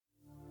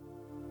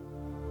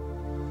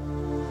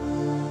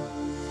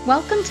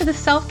Welcome to the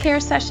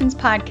Self-Care Sessions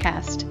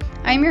podcast.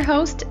 I'm your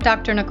host,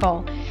 Dr.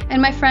 Nicole, and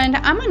my friend,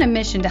 I'm on a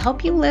mission to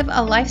help you live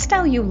a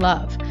lifestyle you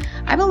love.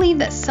 I believe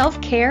that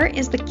self-care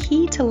is the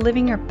key to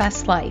living your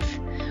best life.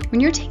 When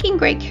you're taking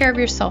great care of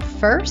yourself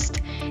first,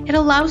 it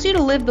allows you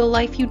to live the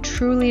life you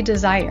truly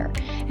desire,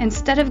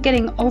 instead of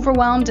getting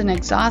overwhelmed and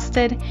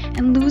exhausted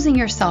and losing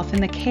yourself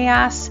in the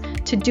chaos,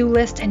 to-do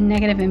list, and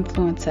negative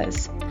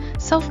influences.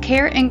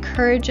 Self-care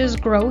encourages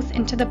growth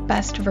into the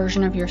best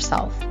version of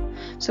yourself.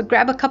 So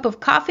grab a cup of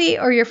coffee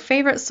or your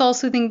favorite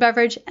soul-soothing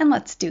beverage and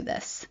let's do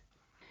this.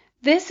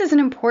 This is an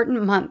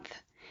important month.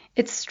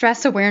 It's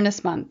Stress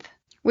Awareness Month,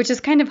 which is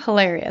kind of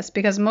hilarious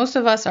because most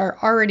of us are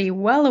already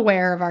well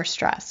aware of our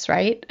stress,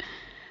 right?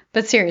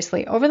 But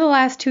seriously, over the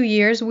last 2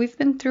 years, we've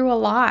been through a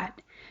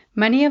lot.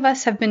 Many of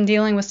us have been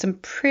dealing with some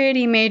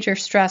pretty major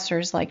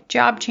stressors like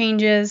job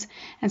changes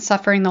and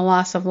suffering the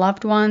loss of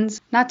loved ones,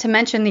 not to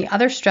mention the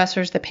other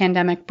stressors the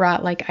pandemic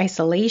brought like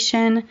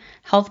isolation,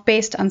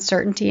 health-based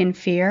uncertainty and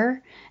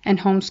fear, and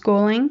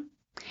homeschooling.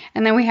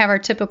 And then we have our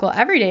typical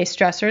everyday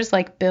stressors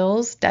like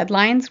bills,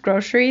 deadlines,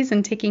 groceries,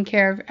 and taking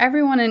care of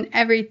everyone and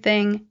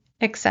everything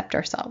except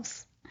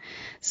ourselves.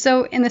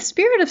 So in the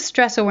spirit of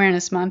Stress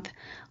Awareness Month,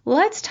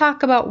 let's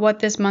talk about what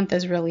this month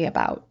is really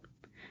about.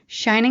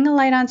 Shining a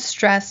light on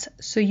stress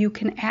so you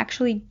can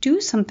actually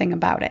do something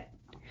about it.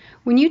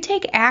 When you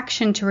take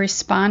action to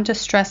respond to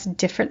stress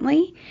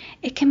differently,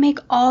 it can make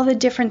all the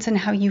difference in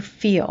how you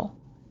feel.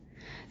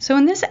 So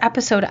in this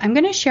episode, I'm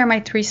going to share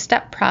my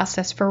 3-step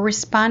process for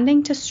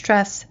responding to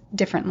stress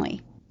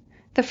differently.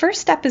 The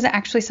first step is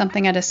actually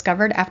something I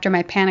discovered after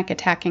my panic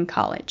attack in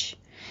college.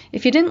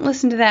 If you didn't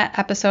listen to that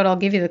episode, I'll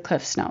give you the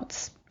Cliff's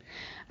Notes.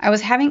 I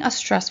was having a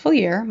stressful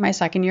year, my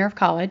second year of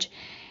college,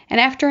 and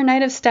after a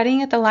night of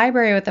studying at the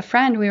library with a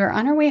friend, we were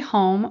on our way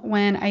home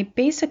when I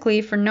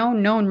basically, for no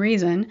known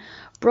reason,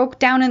 broke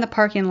down in the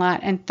parking lot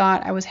and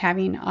thought I was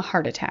having a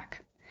heart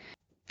attack.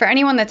 For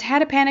anyone that's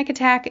had a panic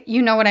attack,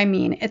 you know what I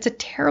mean. It's a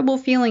terrible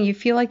feeling. You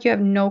feel like you have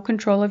no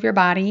control of your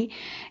body,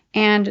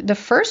 and the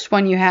first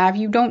one you have,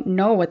 you don't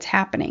know what's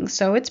happening,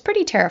 so it's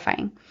pretty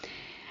terrifying.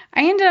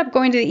 I ended up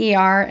going to the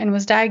ER and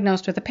was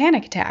diagnosed with a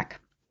panic attack.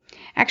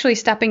 Actually,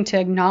 stopping to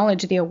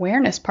acknowledge the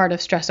awareness part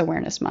of Stress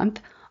Awareness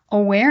Month,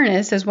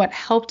 awareness is what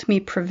helped me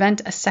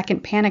prevent a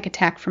second panic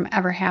attack from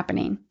ever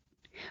happening.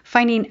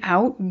 Finding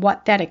out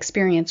what that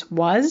experience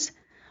was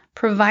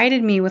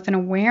provided me with an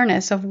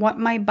awareness of what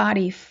my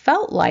body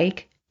felt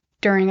like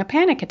during a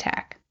panic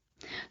attack.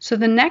 So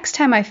the next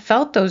time I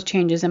felt those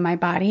changes in my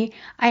body,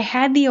 I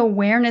had the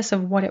awareness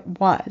of what it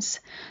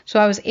was. So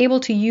I was able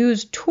to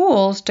use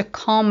tools to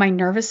calm my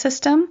nervous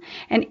system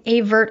and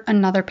avert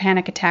another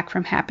panic attack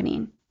from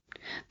happening.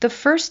 The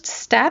first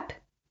step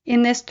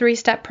in this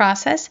 3-step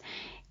process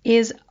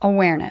is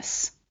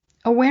awareness.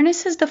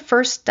 Awareness is the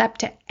first step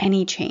to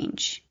any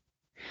change.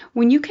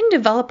 When you can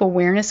develop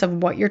awareness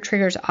of what your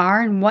triggers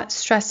are and what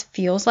stress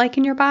feels like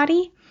in your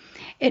body,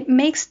 it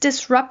makes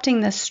disrupting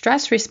the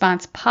stress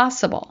response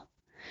possible.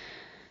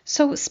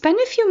 So spend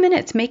a few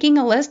minutes making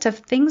a list of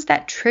things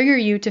that trigger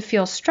you to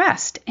feel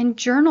stressed and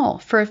journal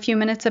for a few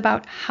minutes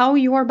about how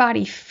your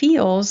body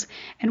feels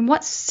and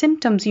what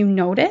symptoms you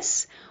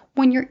notice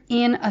when you're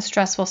in a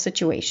stressful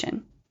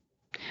situation.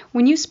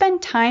 When you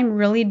spend time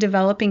really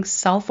developing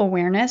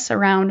self-awareness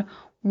around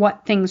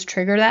what things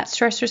trigger that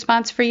stress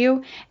response for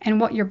you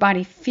and what your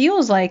body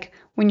feels like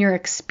when you're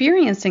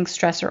experiencing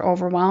stress or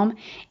overwhelm,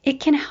 it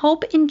can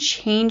help in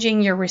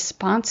changing your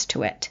response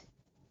to it.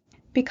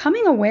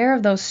 Becoming aware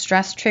of those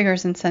stress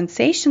triggers and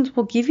sensations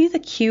will give you the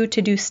cue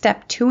to do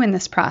step 2 in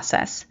this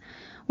process,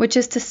 which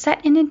is to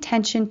set an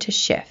intention to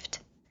shift.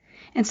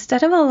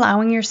 Instead of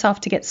allowing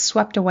yourself to get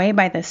swept away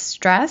by this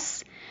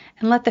stress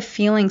and let the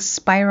feelings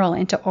spiral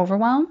into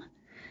overwhelm,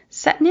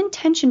 set an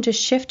intention to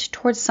shift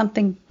towards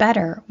something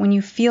better when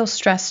you feel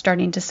stress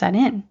starting to set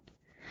in.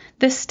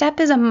 This step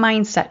is a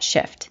mindset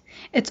shift.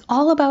 It's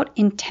all about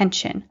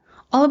intention,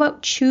 all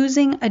about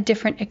choosing a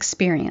different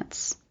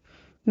experience,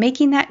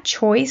 making that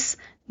choice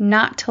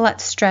not to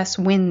let stress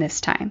win this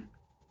time.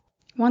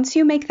 Once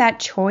you make that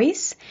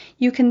choice,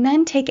 you can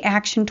then take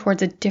action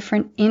towards a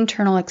different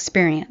internal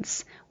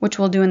experience, which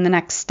we'll do in the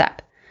next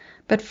step.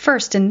 But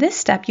first, in this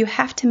step, you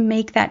have to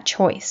make that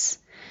choice.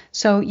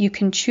 So you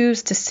can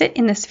choose to sit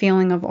in this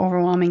feeling of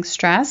overwhelming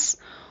stress,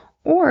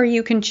 or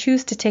you can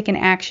choose to take an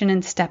action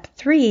in step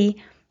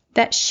 3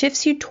 that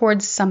shifts you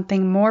towards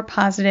something more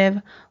positive,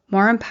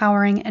 more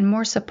empowering, and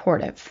more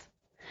supportive.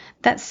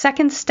 That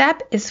second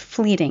step is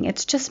fleeting.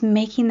 It's just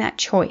making that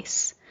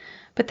choice.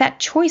 But that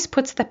choice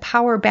puts the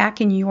power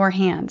back in your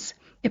hands.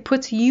 It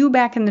puts you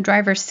back in the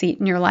driver's seat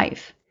in your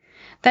life.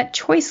 That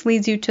choice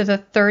leads you to the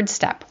third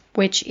step,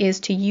 which is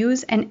to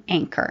use an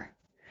anchor.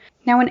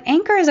 Now, an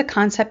anchor is a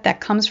concept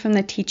that comes from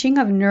the teaching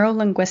of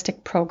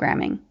neuro-linguistic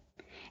programming.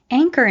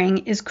 Anchoring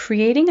is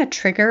creating a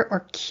trigger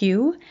or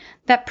cue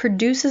that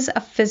produces a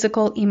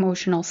physical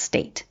emotional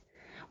state.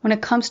 When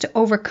it comes to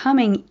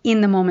overcoming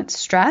in-the-moment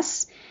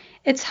stress,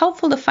 it's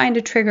helpful to find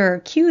a trigger or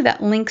cue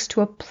that links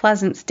to a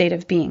pleasant state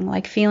of being,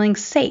 like feeling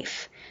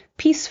safe,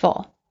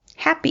 peaceful,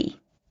 happy,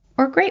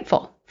 or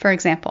grateful, for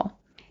example.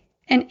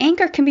 An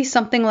anchor can be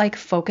something like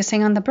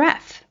focusing on the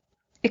breath.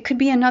 It could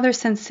be another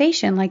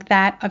sensation like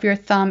that of your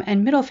thumb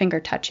and middle finger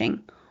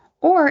touching.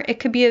 Or it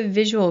could be a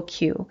visual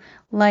cue,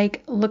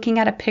 like looking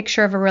at a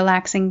picture of a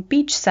relaxing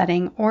beach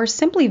setting or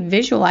simply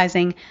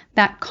visualizing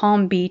that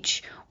calm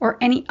beach or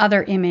any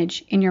other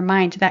image in your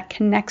mind that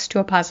connects to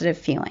a positive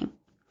feeling.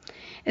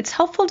 It's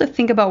helpful to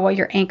think about what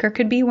your anchor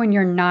could be when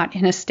you're not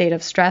in a state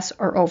of stress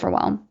or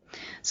overwhelm.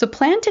 So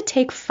plan to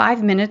take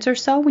 5 minutes or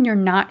so when you're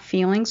not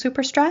feeling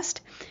super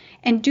stressed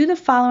and do the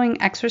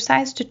following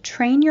exercise to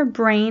train your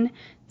brain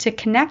to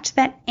connect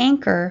that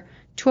anchor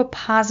to a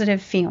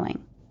positive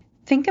feeling.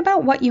 Think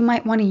about what you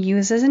might want to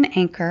use as an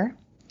anchor,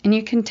 and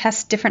you can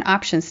test different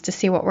options to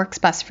see what works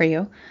best for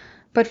you.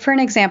 But for an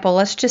example,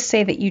 let's just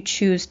say that you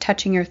choose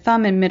touching your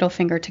thumb and middle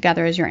finger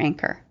together as your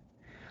anchor.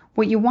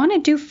 What you want to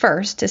do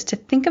first is to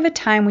think of a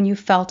time when you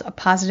felt a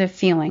positive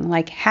feeling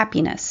like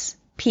happiness,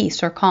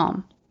 peace, or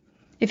calm.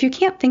 If you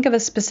can't think of a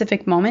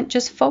specific moment,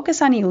 just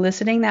focus on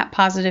eliciting that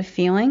positive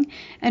feeling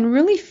and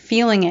really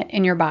feeling it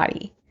in your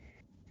body.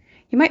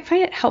 You might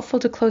find it helpful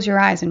to close your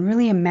eyes and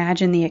really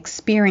imagine the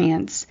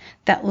experience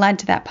that led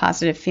to that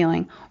positive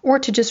feeling, or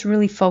to just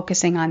really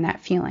focusing on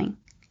that feeling.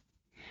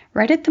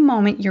 Right at the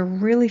moment you're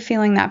really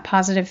feeling that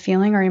positive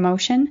feeling or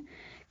emotion,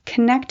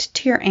 connect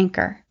to your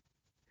anchor.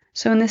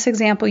 So in this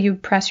example, you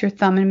press your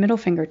thumb and middle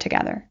finger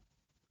together.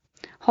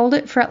 Hold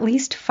it for at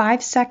least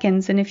 5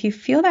 seconds, and if you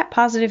feel that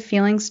positive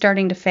feeling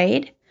starting to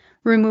fade,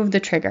 remove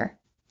the trigger.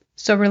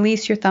 So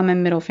release your thumb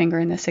and middle finger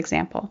in this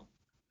example.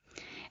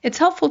 It's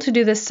helpful to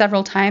do this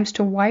several times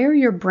to wire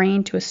your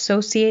brain to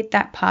associate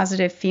that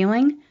positive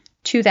feeling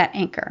to that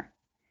anchor.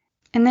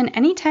 And then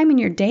anytime in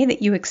your day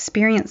that you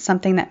experience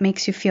something that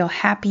makes you feel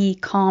happy,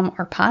 calm,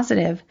 or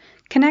positive,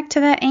 connect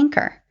to that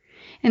anchor.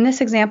 In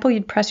this example,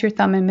 you'd press your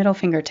thumb and middle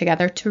finger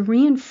together to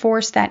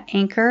reinforce that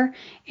anchor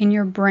in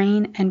your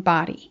brain and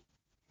body.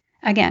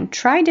 Again,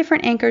 try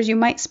different anchors. You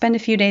might spend a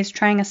few days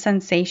trying a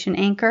sensation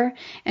anchor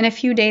and a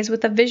few days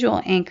with a visual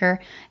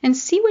anchor and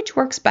see which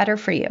works better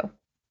for you.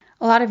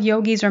 A lot of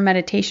yogis or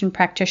meditation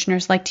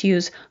practitioners like to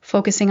use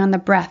focusing on the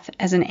breath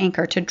as an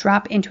anchor to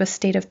drop into a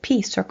state of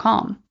peace or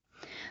calm.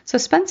 So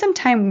spend some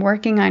time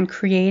working on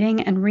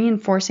creating and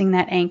reinforcing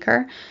that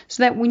anchor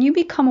so that when you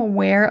become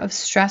aware of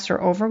stress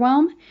or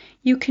overwhelm,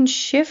 you can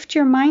shift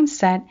your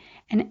mindset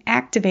and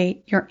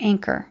activate your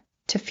anchor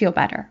to feel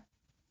better.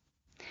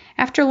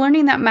 After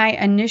learning that my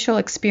initial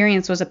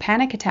experience was a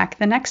panic attack,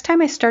 the next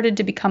time I started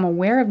to become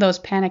aware of those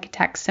panic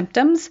attack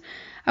symptoms,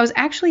 I was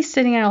actually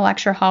sitting in a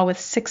lecture hall with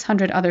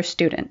 600 other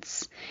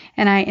students,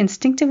 and I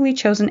instinctively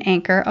chose an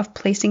anchor of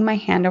placing my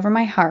hand over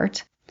my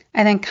heart.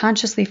 I then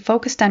consciously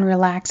focused on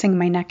relaxing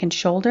my neck and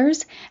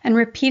shoulders and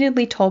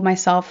repeatedly told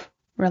myself,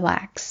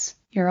 "Relax,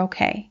 you're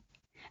okay,"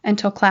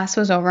 until class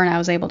was over and I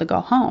was able to go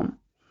home.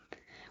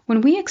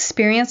 When we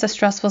experience a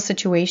stressful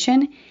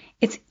situation,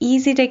 it's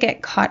easy to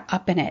get caught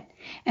up in it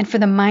and for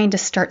the mind to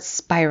start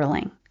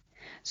spiraling.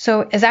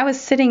 So as I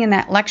was sitting in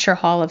that lecture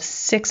hall of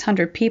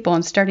 600 people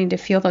and starting to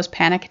feel those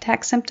panic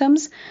attack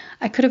symptoms,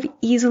 I could have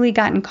easily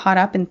gotten caught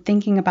up in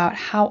thinking about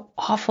how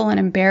awful and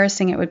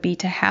embarrassing it would be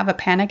to have a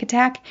panic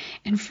attack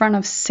in front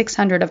of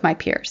 600 of my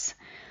peers.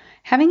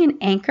 Having an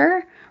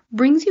anchor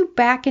brings you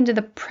back into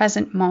the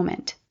present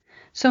moment.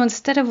 So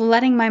instead of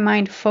letting my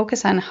mind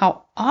focus on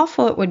how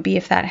awful it would be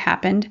if that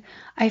happened,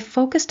 I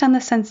focused on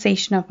the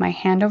sensation of my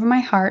hand over my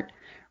heart,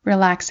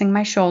 relaxing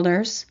my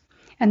shoulders,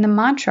 and the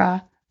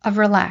mantra of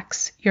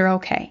 "Relax, you're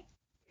okay."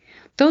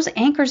 Those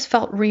anchors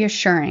felt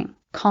reassuring,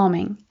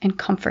 calming, and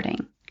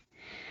comforting,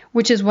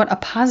 which is what a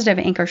positive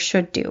anchor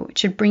should do. It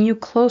should bring you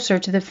closer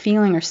to the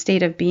feeling or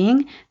state of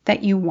being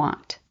that you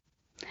want.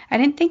 I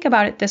didn't think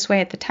about it this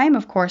way at the time,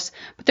 of course,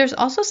 but there's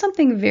also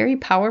something very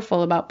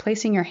powerful about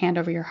placing your hand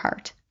over your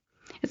heart.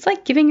 It's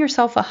like giving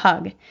yourself a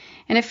hug,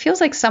 and it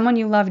feels like someone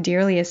you love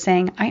dearly is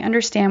saying, "I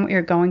understand what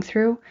you're going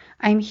through.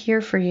 I'm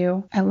here for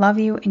you. I love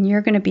you, and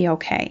you're going to be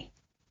okay."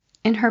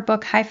 In her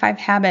book, High Five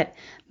Habit,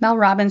 Mel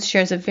Robbins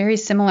shares a very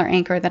similar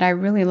anchor that I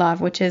really love,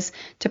 which is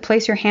to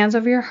place your hands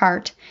over your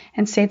heart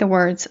and say the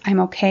words, "I'm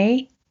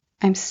okay,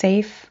 I'm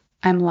safe,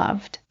 I'm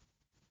loved."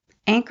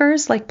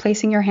 Anchors like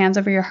placing your hands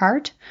over your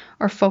heart,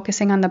 or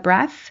focusing on the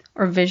breath,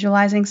 or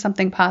visualizing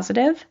something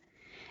positive,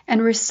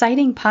 and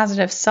reciting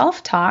positive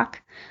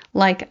self-talk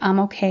like "I'm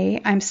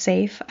okay, I'm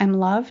safe, I'm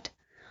loved,"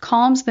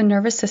 calms the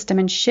nervous system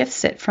and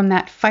shifts it from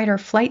that fight or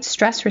flight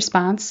stress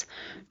response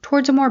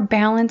towards a more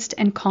balanced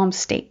and calm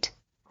state.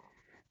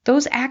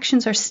 Those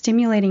actions are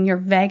stimulating your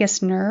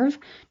vagus nerve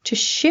to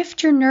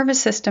shift your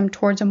nervous system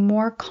towards a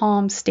more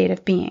calm state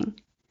of being.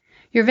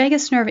 Your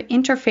vagus nerve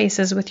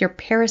interfaces with your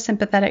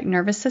parasympathetic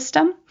nervous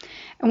system,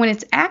 and when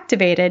it's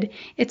activated,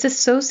 it's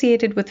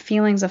associated with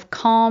feelings of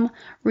calm,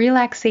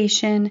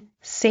 relaxation,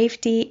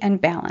 safety,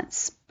 and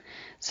balance.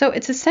 So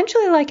it's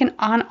essentially like an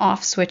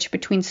on-off switch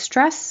between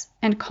stress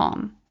and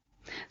calm.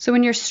 So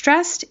when you're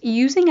stressed,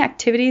 using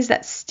activities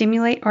that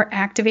stimulate or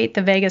activate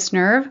the vagus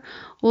nerve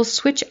will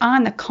switch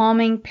on the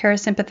calming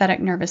parasympathetic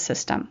nervous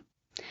system.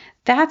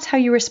 That's how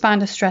you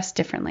respond to stress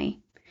differently.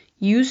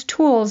 Use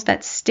tools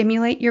that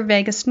stimulate your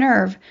vagus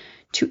nerve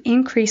to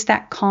increase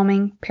that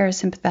calming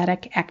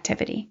parasympathetic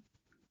activity.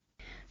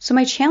 So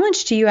my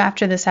challenge to you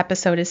after this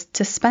episode is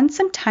to spend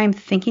some time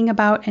thinking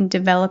about and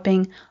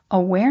developing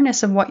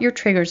awareness of what your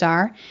triggers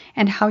are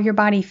and how your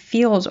body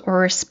feels or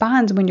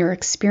responds when you're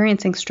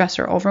experiencing stress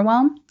or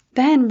overwhelm.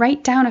 Then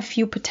write down a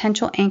few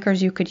potential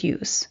anchors you could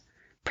use.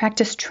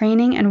 Practice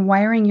training and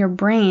wiring your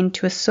brain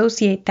to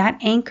associate that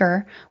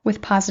anchor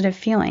with positive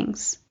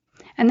feelings.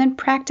 And then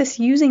practice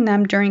using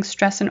them during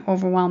stress and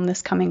overwhelm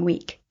this coming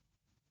week.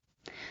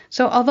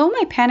 So although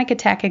my panic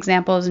attack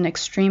example is an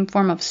extreme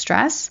form of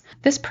stress,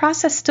 this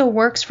process still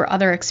works for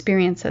other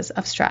experiences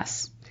of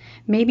stress.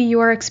 Maybe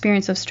your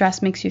experience of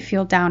stress makes you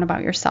feel down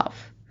about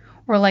yourself,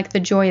 or like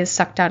the joy is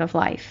sucked out of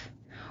life,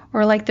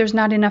 or like there's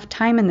not enough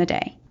time in the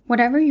day.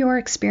 Whatever your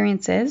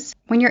experience is,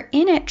 when you're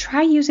in it,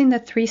 try using the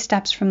 3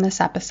 steps from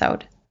this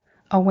episode.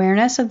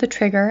 Awareness of the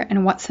trigger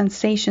and what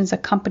sensations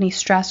accompany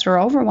stress or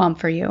overwhelm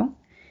for you,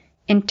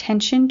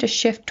 intention to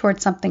shift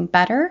towards something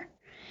better,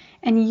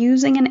 and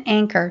using an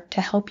anchor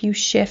to help you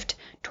shift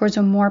towards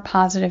a more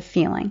positive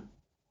feeling.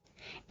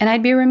 And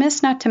I'd be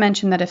remiss not to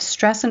mention that if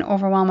stress and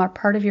overwhelm are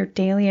part of your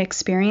daily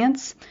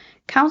experience,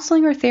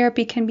 counseling or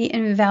therapy can be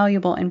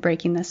invaluable in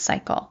breaking this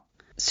cycle.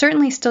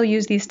 Certainly still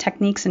use these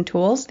techniques and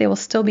tools. They will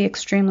still be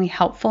extremely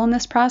helpful in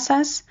this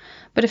process.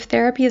 But if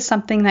therapy is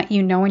something that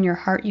you know in your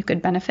heart you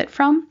could benefit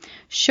from,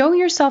 show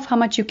yourself how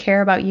much you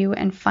care about you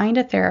and find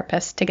a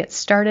therapist to get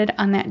started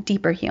on that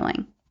deeper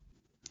healing.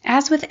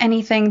 As with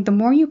anything, the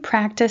more you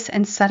practice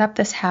and set up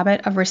this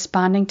habit of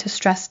responding to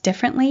stress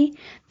differently,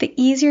 the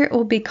easier it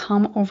will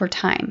become over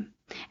time.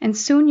 And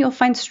soon you'll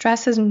find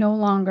stress is no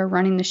longer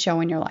running the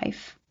show in your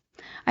life.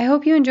 I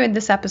hope you enjoyed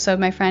this episode,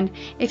 my friend.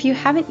 If you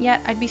haven't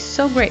yet, I'd be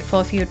so grateful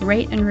if you'd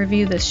rate and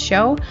review this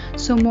show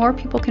so more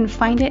people can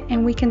find it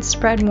and we can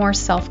spread more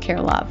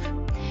self-care love.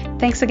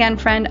 Thanks again,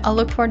 friend. I'll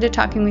look forward to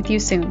talking with you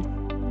soon.